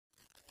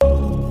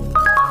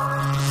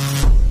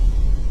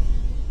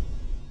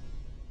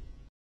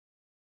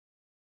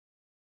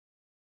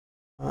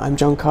I'm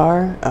Jon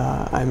Carr.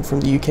 I'm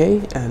from the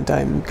UK, and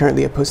I'm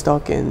currently a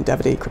postdoc in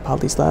Davide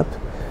Crepaldi's lab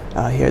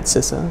here at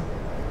CISA.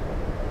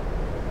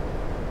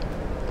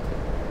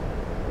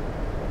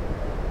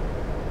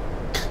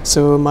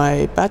 So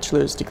my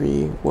bachelor's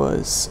degree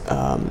was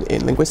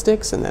in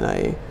linguistics, and then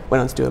I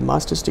went on to do a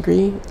master's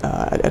degree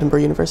at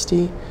Edinburgh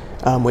University,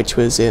 which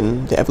was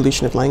in the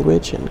evolution of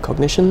language and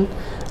cognition.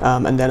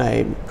 And then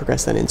I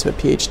progressed then into a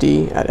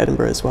PhD at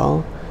Edinburgh as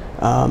well,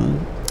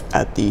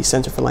 at the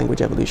Centre for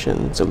Language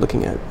Evolution, so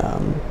looking at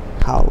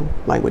how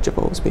language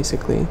evolves,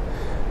 basically.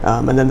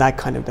 And then that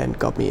kind of then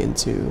got me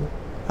into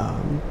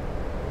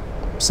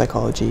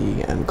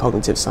psychology and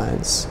cognitive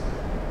science.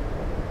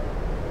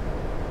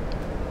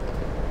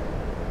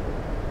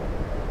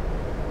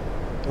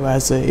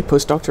 As a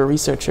postdoctoral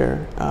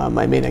researcher,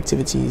 my main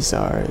activities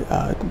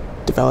are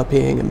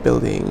developing and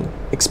building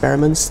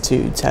experiments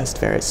to test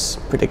various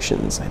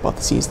predictions,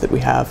 hypotheses that we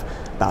have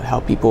about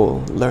how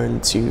people learn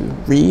to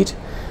read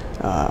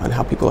and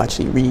how people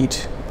actually read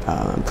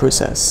and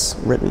process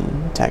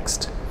written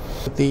text.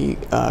 The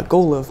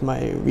goal of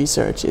my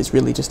research is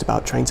really just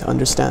about trying to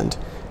understand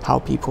how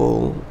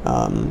people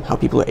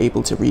are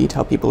able to read,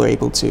 how people are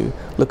able to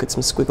look at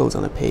some squiggles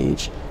on a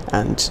page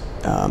and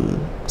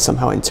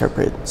somehow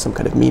interpret some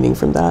kind of meaning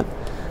from that.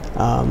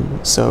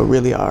 So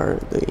really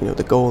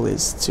the goal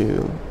is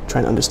to try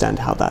and understand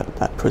how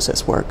that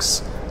process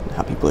works and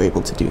how people are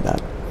able to do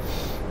that.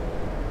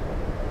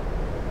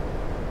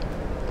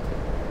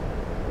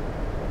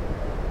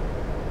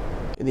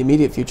 In the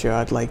immediate future,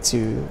 I'd like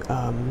to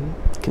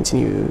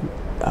continue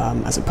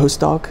as a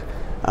postdoc,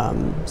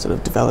 sort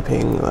of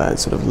developing,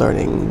 sort of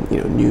learning,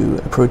 new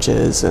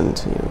approaches, and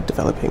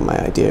developing my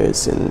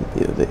ideas in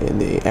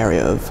the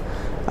area of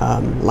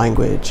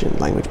language and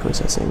language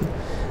processing.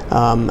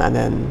 And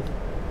then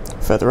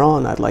further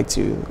on, I'd like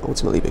to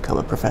ultimately become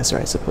a professor,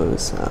 I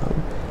suppose,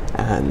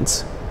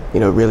 and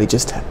really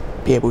just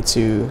be able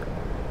to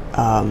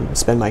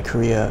spend my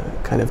career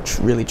kind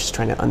of really just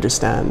trying to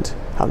understand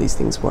how these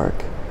things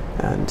work,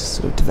 and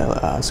sort of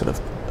develop,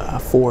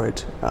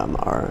 forward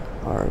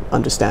our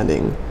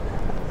understanding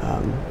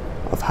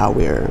of how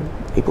we're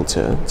able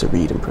to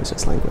read and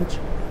process language.